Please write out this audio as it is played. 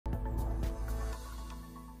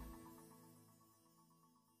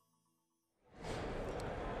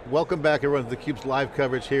Welcome back everyone to theCUBE's live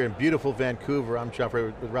coverage here in beautiful Vancouver. I'm John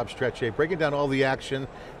Furrier with Rob Strechay, breaking down all the action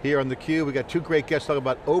here on theCUBE. We got two great guests talking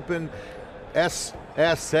about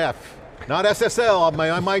OpenSSF. Not SSL,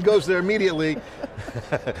 my mind goes there immediately.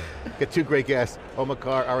 Got two great guests,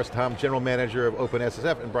 Omkhar Arasaratnam, General Manager of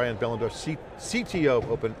OpenSSF, and Brian Behlendorf, CTO of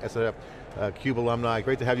OpenSSF, CUBE alumni.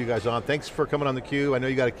 Great to have you guys on. Thanks for coming on theCUBE. I know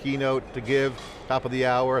you got a keynote to give, top of the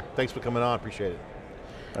hour. Thanks for coming on, appreciate it.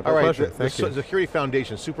 My pleasure, thank you. The Security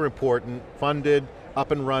Foundation, super important, funded,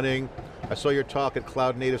 up and running. I saw your talk at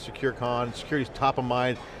Cloud Native SecureCon. Security's top of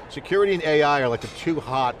mind. Security and AI are like the two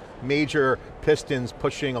hot major pistons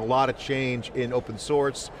pushing a lot of change in open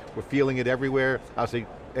source. We're feeling it everywhere. Obviously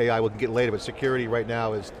AI we'll get later, but security right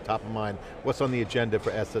now is top of mind. What's on the agenda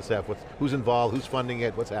for SSF? Who's involved, who's funding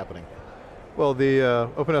it, what's happening? Well, the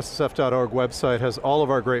openssf.org website has all of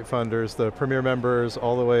our great funders, the premier members,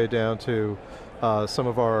 all the way down to some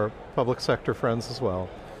of our public sector friends as well.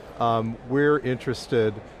 We're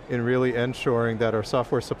interested in really ensuring that our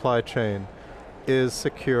software supply chain is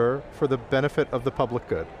secure for the benefit of the public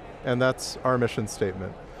good, and that's our mission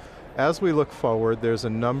statement. As we look forward, there's a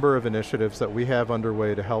number of initiatives that we have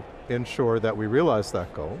underway to help ensure that we realize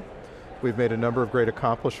that goal. We've made a number of great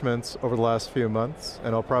accomplishments over the last few months,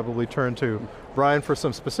 and I'll probably turn to Brian for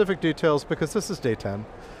some specific details because this is day 10.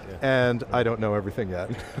 And I don't know everything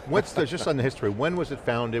yet. Just on the history, when was it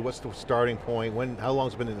founded? What's the starting point? How long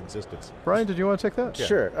has it been in existence? Brian, did you want to take that? Yeah.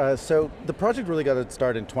 Sure, so the project really got its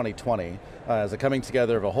start in 2020 as a coming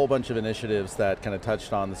together of a whole bunch of initiatives that kind of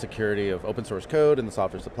touched on the security of open source code and the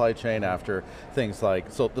software supply chain after things like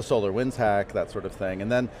the SolarWinds hack, that sort of thing.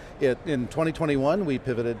 And then in 2021, we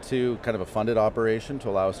pivoted to kind of a funded operation to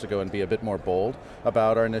allow us to go and be a bit more bold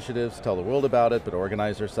about our initiatives, tell the world about it, but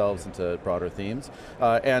organize ourselves into broader themes.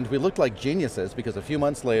 And we looked like geniuses because a few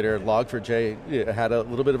months later, Log4j had a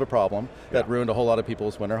little bit of a problem that ruined a whole lot of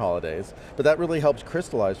people's winter holidays. But that really helped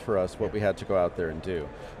crystallize for us what we had to go out there and do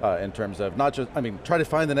in terms of not just, try to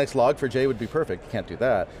find the next Log4j would be perfect, you can't do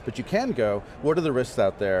that. But you can go, what are the risks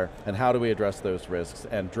out there and how do we address those risks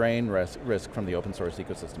and drain risk from the open source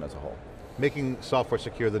ecosystem as a whole? Making software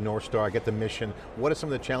secure, the North Star, get the mission. What are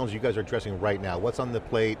some of the challenges you guys are addressing right now? What's on the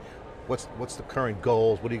plate? What's the current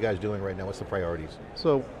goals? What are you guys doing right now? What's the priorities?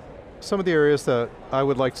 So, some of the areas that I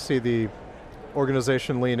would like to see the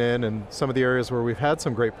organization lean in and some of the areas where we've had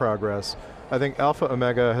some great progress, I think Alpha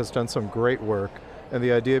Omega has done some great work, and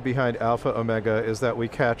the idea behind Alpha Omega is that we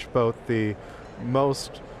catch both the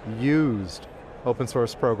most used open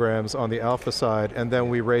source programs on the Alpha side, and then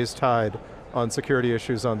we raise tide on security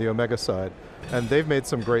issues on the Omega side. And they've made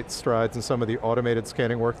some great strides in some of the automated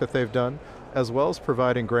scanning work that they've done, as well as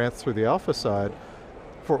providing grants through the Alpha side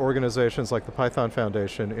for organizations like the Python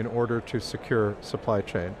Foundation in order to secure supply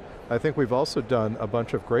chain. I think we've also done a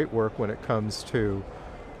bunch of great work when it comes to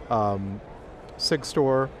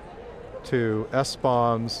SigStore, to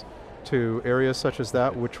SBOMs, to areas such as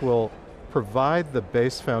that, which will provide the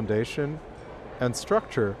base foundation and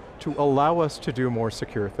structure to allow us to do more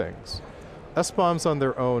secure things. SBOMs on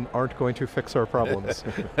their own aren't going to fix our problems,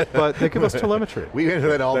 but they give us telemetry. We went into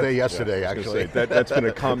that all day yesterday, actually. That's been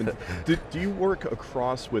a common. Do you work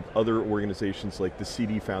across with other organizations like the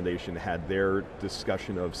CD Foundation had their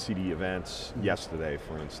discussion of CD events yesterday,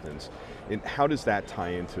 for instance? And how does that tie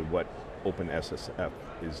into what OpenSSF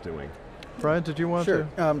is doing? Brian, did you want to?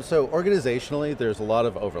 Sure, so organizationally, there's a lot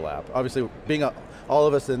of overlap. Obviously, being all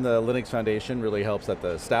of us in the Linux Foundation really helps at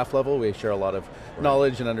the staff level. We share a lot of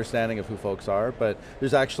knowledge and understanding of who folks are, but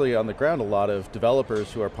there's actually on the ground a lot of developers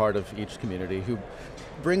who are part of each community who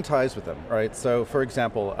bring ties with them, right? So for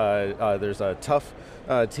example, there's a tough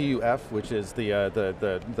TUF, which is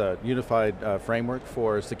the unified framework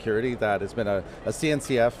for security that has been a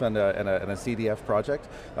CNCF and a CDF project,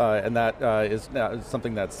 and that is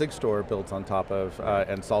something that SigStore builds on top of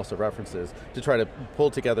and salsa references to try to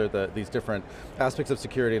pull together these different aspects of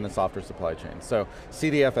security in the software supply chain. So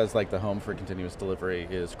CDF as like the home for continuous delivery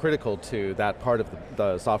is critical to that part of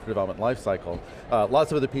the software development lifecycle.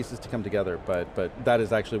 Lots of other pieces to come together, but that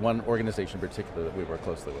is actually one organization in particular that we work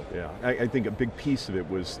closely with. Yeah, I think a big piece of it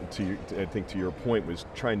was, I think to your point, was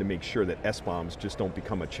trying to make sure that SBOMs just don't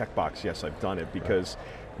become a checkbox, yes I've done it, because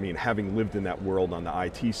I mean, having lived in that world on the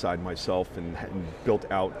IT side myself and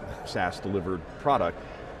built out SaaS delivered product,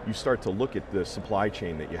 you start to look at the supply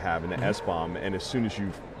chain that you have in the SBOM, and as soon as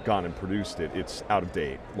you've gone and produced it, it's out of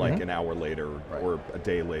date, like an hour later or a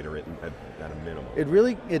day later at a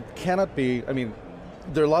minimum. It cannot be,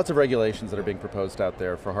 there are lots of regulations that are being proposed out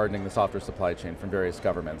there for hardening the software supply chain from various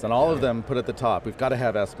governments, and all of them put at the top, we've got to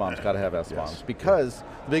have SBOMs, got to have SBOMs, Yes. because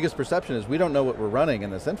the biggest perception is we don't know what we're running in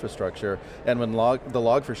this infrastructure, and when the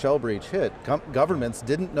Log4Shell breach hit, governments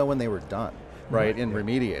didn't know when they were done. Right, in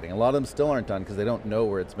remediating. A lot of them still aren't done because they don't know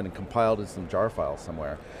where it's been compiled as some jar file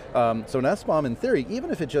somewhere. So an SBOM, in theory, even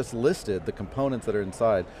if it just listed the components that are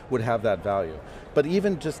inside, would have that value. But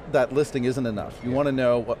even just that listing isn't enough. You want to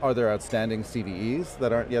know, are there outstanding CVEs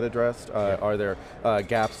that aren't yet addressed? Are there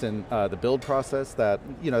gaps in the build process that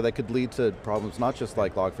that could lead to problems, not just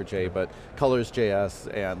like Log4j, but Colors.js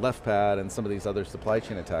and LeftPad and some of these other supply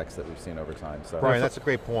chain attacks that we've seen over time. So Brian, that's a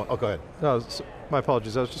great point. Oh, go ahead. No, my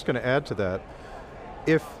apologies, I was just going to add to that.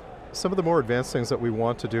 If some of the more advanced things that we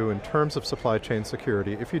want to do in terms of supply chain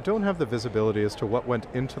security, if you don't have the visibility as to what went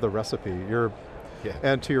into the recipe,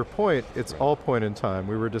 and to your point, it's all point in time.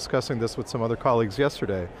 We were discussing this with some other colleagues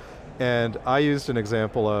yesterday, and I used an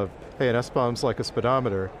example of, hey, an SBOM's like a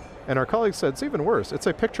speedometer, and our colleague said, it's even worse, it's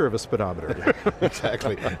a picture of a speedometer.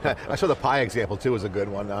 Exactly. I saw the pie example too as a good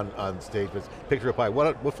one on stage, but picture of pie,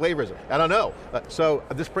 what flavor is it? I don't know. So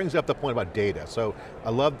this brings up the point about data. So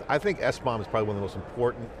I think SBOM is probably one of the most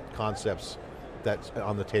important concepts that's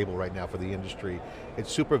on the table right now for the industry.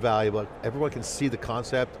 It's super valuable, everyone can see the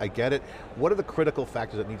concept, I get it. What are the critical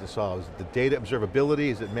factors that need to solve? Is it the data observability?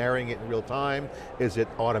 Is it marrying it in real time? Is it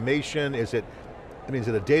automation? Is it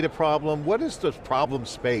a data problem? What is the problem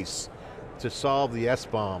space to solve the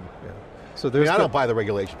SBOM? Yeah. So there's I don't buy the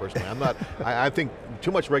regulation personally. I think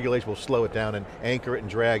too much regulation will slow it down and anchor it and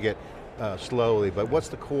drag it slowly, but what's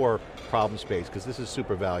the core problem space? Because this is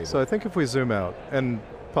super valuable. So I think if we zoom out, and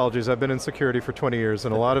apologies, I've been in security for 20 years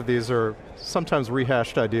and a lot of these are sometimes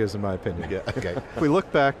rehashed ideas in my opinion. Yeah, okay. If we look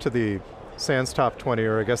back to the SANS top 20,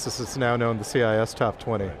 or I guess this is now known the CIS top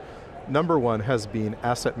 20, number one has been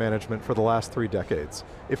asset management for the last 3 decades.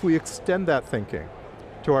 If we extend that thinking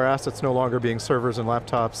to our assets no longer being servers and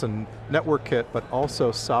laptops and network kit, but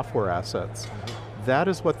also software assets, that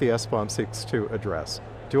is what the SBOM seeks to address.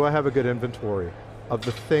 Do I have a good inventory of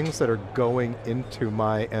the things that are going into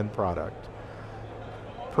my end product?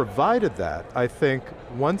 Provided that, I think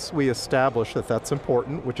once we establish that that's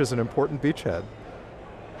important, which is an important beachhead,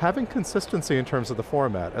 having consistency in terms of the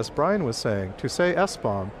format, as Brian was saying, to say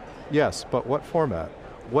SBOM, yes, but what format?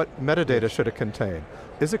 What metadata should it contain?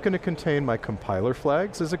 Is it going to contain my compiler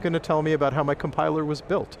flags? Is it going to tell me about how my compiler was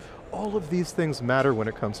built? All of these things matter when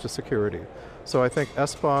it comes to security. So I think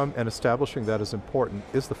SBOM and establishing that is important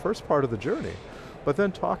is the first part of the journey. But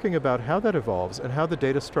then talking about how that evolves and how the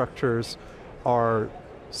data structures are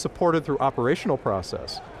supported through operational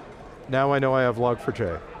process. Now I know I have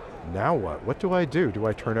Log4j. Now what? What do I do? Do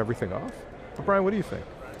I turn everything off? Well, Brian, what do you think?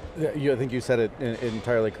 I think you said it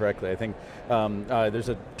entirely correctly. I think there's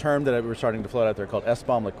a term that we're starting to float out there called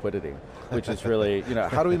SBOM liquidity, which is really,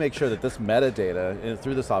 how do we make sure that this metadata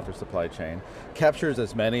through the software supply chain captures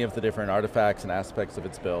as many of the different artifacts and aspects of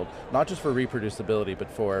its build, not just for reproducibility,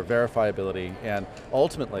 but for verifiability, and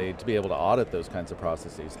ultimately to be able to audit those kinds of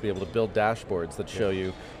processes, to be able to build dashboards that show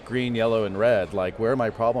you green, yellow, and red, like where are my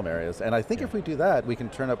problem areas? And I think if we do that, we can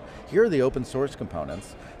turn up, here are the open source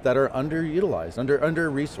components that are underutilized,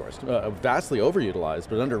 under-resourced, vastly overutilized,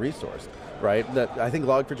 but under-resourced, right? That I think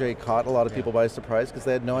Log4j caught a lot of people by surprise because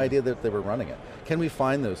they had no idea that they were running it. Can we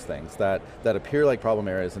find those things that appear like problem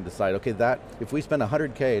areas and decide, okay, that if we spend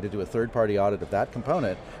 $100K to do a third-party audit of that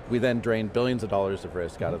component, we then drain billions of dollars of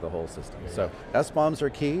risk out of the whole system. So SBOMs are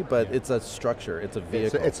key, but it's a structure, it's a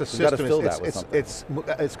vehicle. It's a system. Got to fill that with something.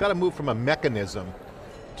 It's got to move from a mechanism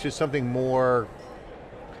to something more,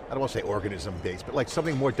 I don't want to say organism-based, but like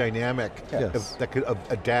something more dynamic that could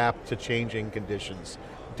adapt to changing conditions,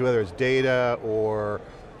 to whether it's data or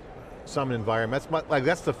some environment.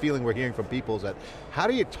 That's the feeling we're hearing from people is that, how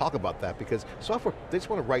do you talk about that? Because software, they just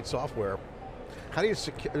want to write software. How do you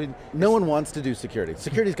secure? No one wants to do security.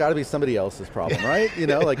 Security's got to be somebody else's problem, right?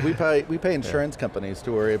 Like we pay insurance companies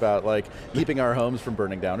to worry about like keeping our homes from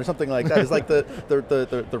burning down or something like that. It's like the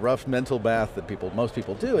rough mental math that most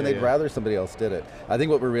people do, and they'd rather somebody else did it. I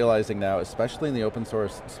think what we're realizing now, especially in the open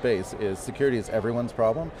source space, is security is everyone's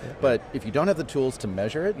problem. But if you don't have the tools to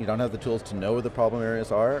measure it, you don't have the tools to know where the problem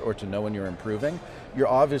areas are, or to know when you're improving, you're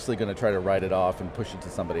obviously going to try to write it off and push it to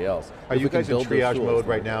somebody else. Are you guys in triage mode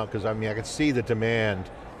right now? Because I can see the demand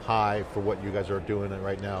high for what you guys are doing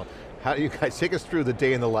right now. How do you guys, take us through the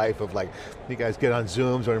day in the life of like, you guys get on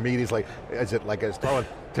Zooms or meetings, like, is it like throwing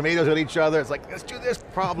tomatoes at each other? It's like, let's do this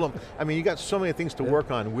problem. You got so many things to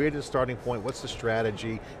work on. Where's the starting point? What's the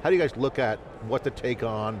strategy? How do you guys look at what to take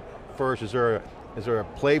on first? Is there Is there a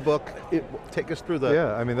playbook? Take us through the...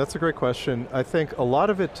 Yeah, I mean, that's a great question. I think a lot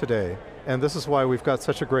of it today, and this is why we've got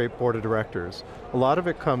such a great board of directors, a lot of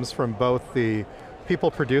it comes from both the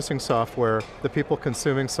people producing software, the people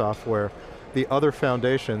consuming software, the other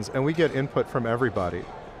foundations, and we get input from everybody.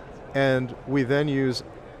 And we then use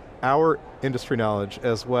our industry knowledge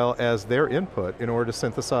as well as their input in order to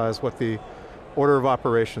synthesize what the order of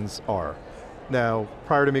operations are. Now,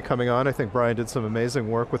 prior to me coming on, I think Brian did some amazing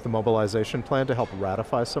work with the mobilization plan to help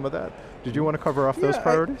ratify some of that. Did you want to cover off those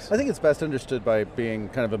priorities? I think it's best understood by being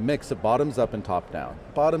kind of a mix of bottoms up and top down.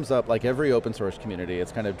 Bottoms up, like every open source community,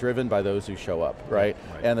 it's kind of driven by those who show up, right?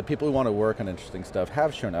 And the people who want to work on interesting stuff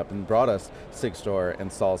have shown up and brought us SigStore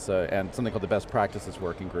and Salsa and something called the Best Practices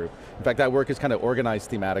Working Group. In fact, that work is kind of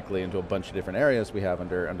organized thematically into a bunch of different areas we have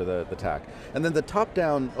under the TAC. And then the top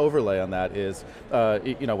down overlay on that is,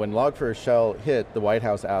 you know, when Log4Shell hit, the White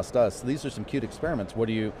House asked us, these are some cute experiments, what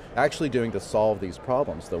are you actually doing to solve these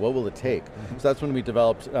problems, though? What will it take? So that's when we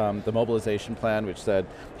developed the mobilization plan, which said,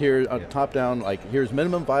 here, top down, like, here's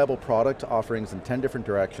minimum viable product offerings in 10 different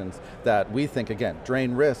directions that we think, again,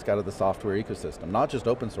 drain risk out of the software ecosystem, not just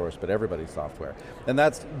open source, but everybody's software. And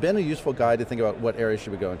that's been a useful guide to think about what areas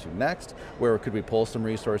should we go into next, where could we pull some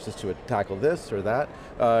resources to tackle this or that.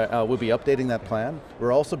 We'll be updating that plan.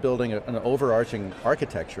 We're also building an overarching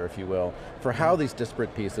architecture, if you will, for how these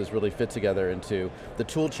disparate pieces really fit together into the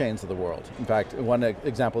tool chains of the world. In fact, one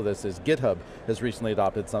example of this is GitHub has recently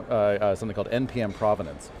adopted something called NPM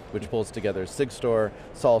provenance, which pulls together SigStore,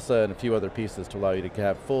 Salsa, and a few other pieces to allow you to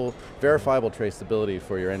have full verifiable traceability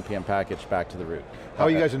for your NPM package back to the root. How are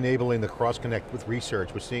you guys enabling the cross-connect with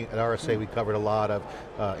research? We're seeing at RSA, we covered a lot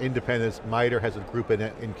of independence. MITRE has a group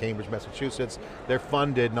in Cambridge, Massachusetts. They're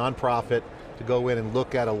funded, nonprofit, to go in and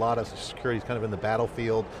look at a lot of security kind of in the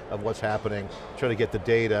battlefield of what's happening, try to get the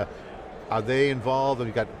data. Are they involved? Have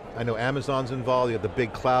you got, I know Amazon's involved, you have the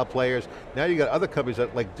big cloud players. Now you got other companies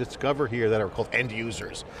that like Discover here that are called end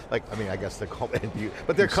users. Like, I mean, I guess they're called end users,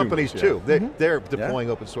 but they're companies too. They're deploying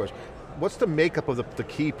open source. What's the makeup of the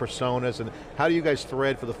key personas, and how do you guys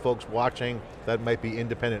thread for the folks watching that might be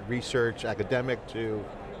independent research, academic to?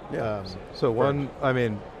 So one, I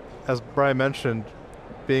mean, as Brian mentioned,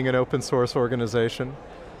 being an open source organization,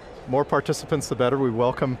 more participants the better. We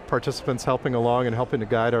welcome participants helping along and helping to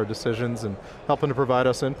guide our decisions and helping to provide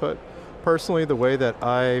us input. Personally, the way that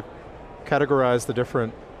I categorize the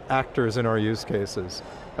different actors in our use cases,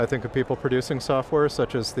 I think of people producing software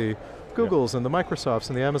such as the Googles and the Microsofts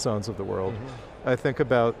and the Amazons of the world. I think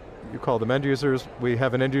about, you call them end users, we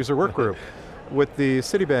have an end user work group with the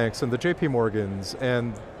Citibanks and the JP Morgans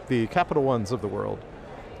and the Capital Ones of the world.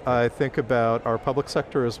 I think about our public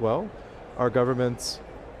sector as well. Our governments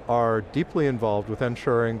are deeply involved with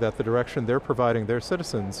ensuring that the direction they're providing their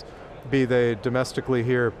citizens, be they domestically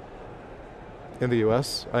here in the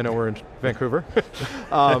US, I know we're in Vancouver,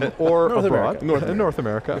 or abroad, North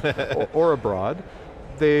America, or abroad,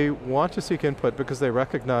 they want to seek input because they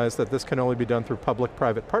recognize that this can only be done through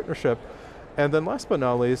public-private partnership. And then last but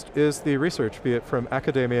not least is the research, be it from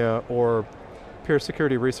academia or peer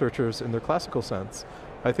security researchers in their classical sense.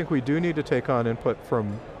 I think we do need to take on input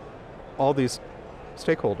from all these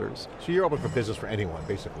stakeholders. So you're open for business for anyone,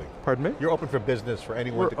 basically? Pardon me? You're open for business for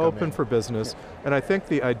anyone to come in? We're open for business, and I think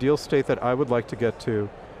the ideal state that I would like to get to,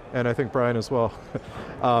 and I think Brian as well,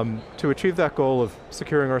 to achieve that goal of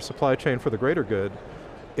securing our supply chain for the greater good,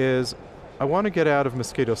 is I want to get out of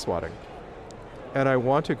mosquito swatting. And I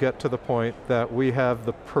want to get to the point that we have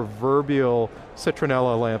the proverbial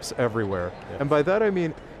citronella lamps everywhere. And by that I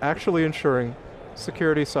mean actually ensuring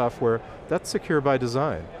security software that's secure by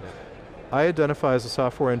design. I identify as a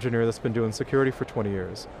software engineer that's been doing security for 20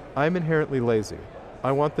 years. I'm inherently lazy.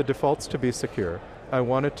 I want the defaults to be secure. I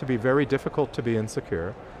want it to be very difficult to be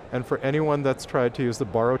insecure. And for anyone that's tried to use the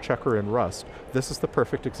borrow checker in Rust, this is the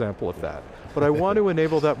perfect example of that. But I want to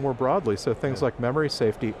enable that more broadly, so things like memory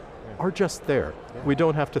safety are just there. We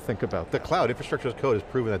don't have to think about that. The cloud infrastructure as code has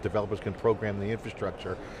proven that developers can program the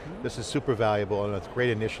infrastructure. This is super valuable and it's a great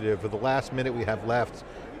initiative. For the last minute we have left,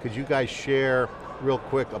 could you guys share real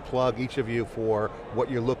quick a plug, each of you, for what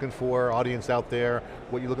you're looking for, audience out there,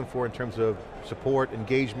 what you're looking for in terms of support,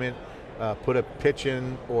 engagement, put a pitch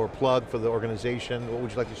in or plug for the organization. What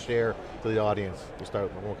would you like to share to the audience? We'll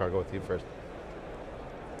start with Omkhar, go with you first.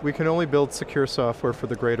 We can only build secure software for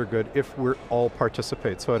the greater good if we all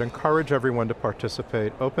participate. So I'd encourage everyone to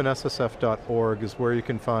participate. OpenSSF.org is where you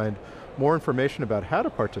can find more information about how to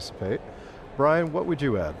participate. Brian, what would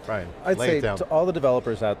you add? Brian, I'd lay say it down. to all the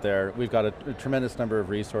developers out there, we've got a tremendous number of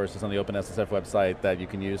resources on the OpenSSF website that you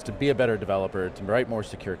can use to be a better developer, to write more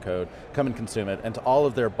secure code, come and consume it, and to all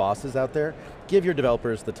of their bosses out there, give your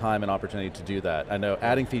developers the time and opportunity to do that. I know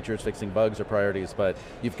adding features, fixing bugs are priorities, but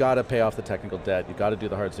you've got to pay off the technical debt, you've got to do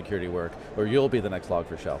the hard security work, or you'll be the next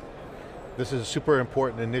Log4Shell. This is a super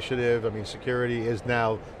important initiative. I mean, security is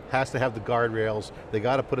now, has to have the guardrails. They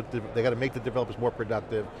got to put it, they got to make the developers more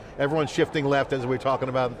productive. Everyone's shifting left, as we were talking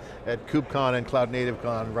about at KubeCon and Cloud Native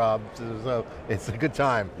Con, Rob, so it's a good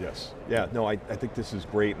time. Yes, yeah, no, I think this is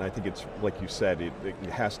great, and I think it's, like you said, it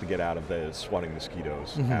has to get out of the swatting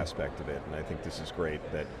mosquitoes aspect of it, and I think this is great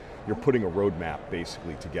that you're putting a roadmap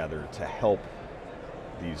basically together to help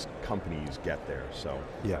these companies get there, so.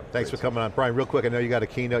 Yeah, thanks for coming on. Brian, real quick, I know you got a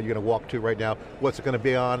keynote you're going to walk to right now. What's it going to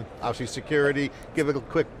be on? Obviously security. Give it a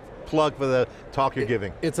quick plug for the talk you're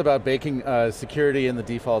giving. It's about baking security in the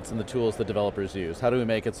defaults and the tools that developers use. How do we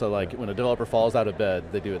make it so like when a developer falls out of bed,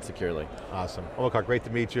 they do it securely? Awesome. Omkhar, great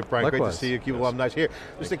to meet you. Brian, Likewise. great to see you. CUBE alumni here.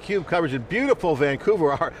 This is theCUBE coverage in beautiful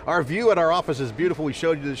Vancouver. Our view at our office is beautiful. We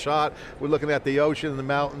showed you the shot. We're looking at the ocean and the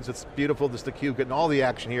mountains. It's beautiful. This is theCUBE getting all the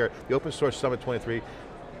action here at the Open Source Summit 23.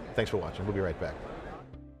 Thanks for watching. We'll be right back.